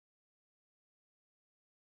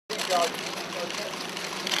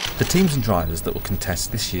The teams and drivers that will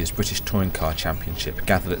contest this year's British Touring Car Championship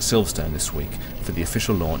gathered at Silverstone this week for the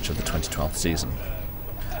official launch of the 2012 season.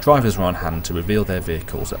 Drivers were on hand to reveal their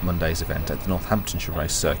vehicles at Monday's event at the Northampton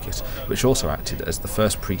race circuit, which also acted as the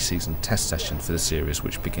first pre-season test session for the series,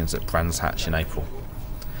 which begins at Brands Hatch in April.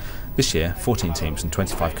 This year, 14 teams and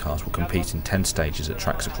 25 cars will compete in 10 stages at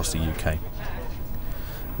tracks across the UK.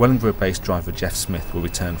 Wellingborough-based driver Jeff Smith will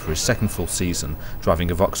return for his second full season, driving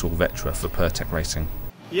a Vauxhall Vectra for Pertec Racing.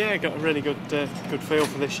 Yeah, got a really good feel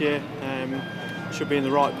for this year. Should be in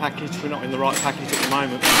the right package. We're not in the right package at the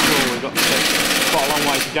moment. I'm sure we've got quite a long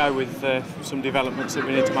way to go with some developments that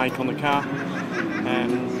we need to make on the car.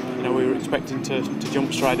 We were expecting to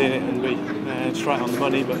jump straight in it and be straight on the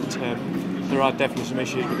money, but there are definitely some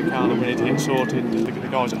issues with the car that we need to get sorted. The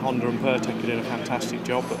guys at Honda and Pertec are doing a fantastic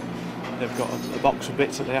job, but they've got a box of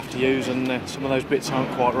bits that they have to use, and some of those bits aren't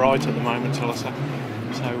quite right at the moment, shall I say.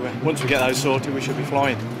 So once we get those sorted, we should be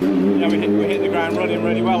flying. Yeah, we hit the ground running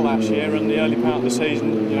really well last year, and the early part of the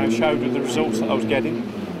season, showed with the results that I was getting.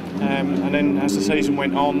 And then as the season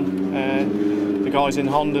went on, the guys in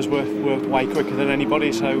Hondas were way quicker than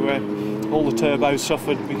anybody. So all the turbos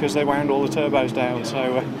suffered because they wound all the turbos down.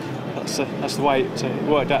 So that's the way it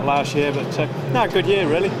worked out last year. But no, good year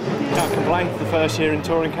really. Can't complain for the first year in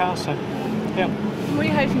touring cars. So yeah. What are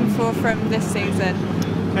you hoping for from this season?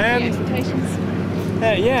 Any expectations?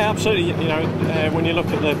 Yeah, absolutely. When you look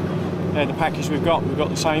at the package we've got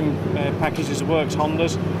the same package as the Works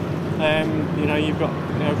Hondas. You've got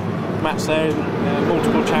Matt's there,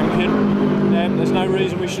 multiple champion. There's no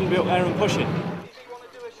reason we shouldn't be up there and pushing.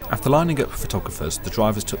 After lining up photographers, the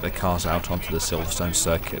drivers took their cars out onto the Silverstone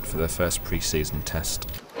circuit for their first pre-season test.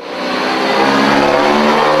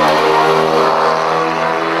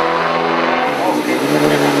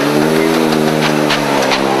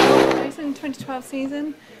 2012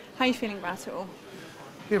 season, how are you feeling about it all?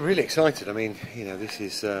 Yeah, really excited. I mean, this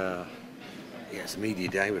is it's a media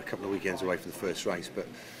day. We're a couple of weekends away from the first race, but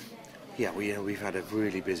yeah, we've had a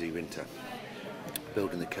really busy winter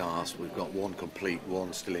building the cars. We've got one complete,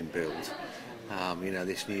 one still in build.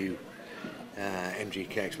 This new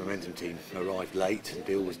MGKX Momentum team arrived late. The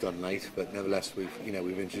deal was done late, but nevertheless, we've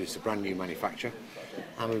introduced a brand new manufacturer,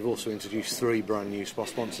 and we've also introduced 3 brand new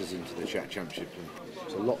sponsors into the championship.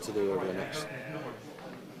 There's a lot to do over the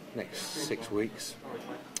next 6 weeks.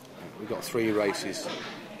 We've got 3 races,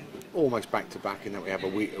 almost back to back, in that we have a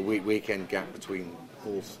weekend gap between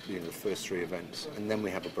all the first 3 events, and then we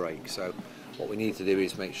have a break. So what we need to do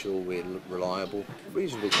is make sure we're reliable,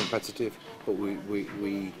 reasonably competitive, but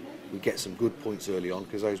we get some good points early on,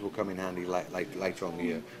 because those will come in handy later on in the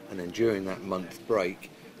year. And then during that month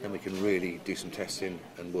break, then we can really do some testing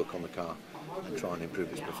and work on the car and try and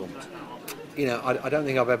improve its performance. I don't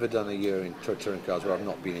think I've ever done a year in touring cars where I've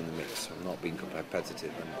not been in the mix, I've not been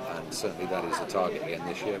competitive, and certainly that is the target again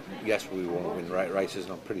this year. Yes, we want to win races,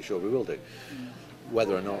 and I'm pretty sure we will do.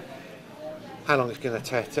 Whether or not, how long it's going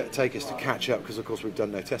to take us to catch up, because of course we've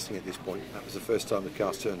done no testing at this point. That was the first time the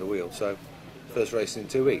car's turned a wheel, so first race in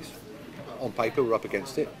 2 weeks. On paper we're up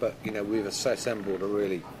against it, but we've assembled a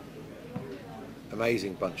really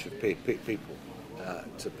amazing bunch of people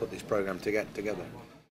to put this programme together.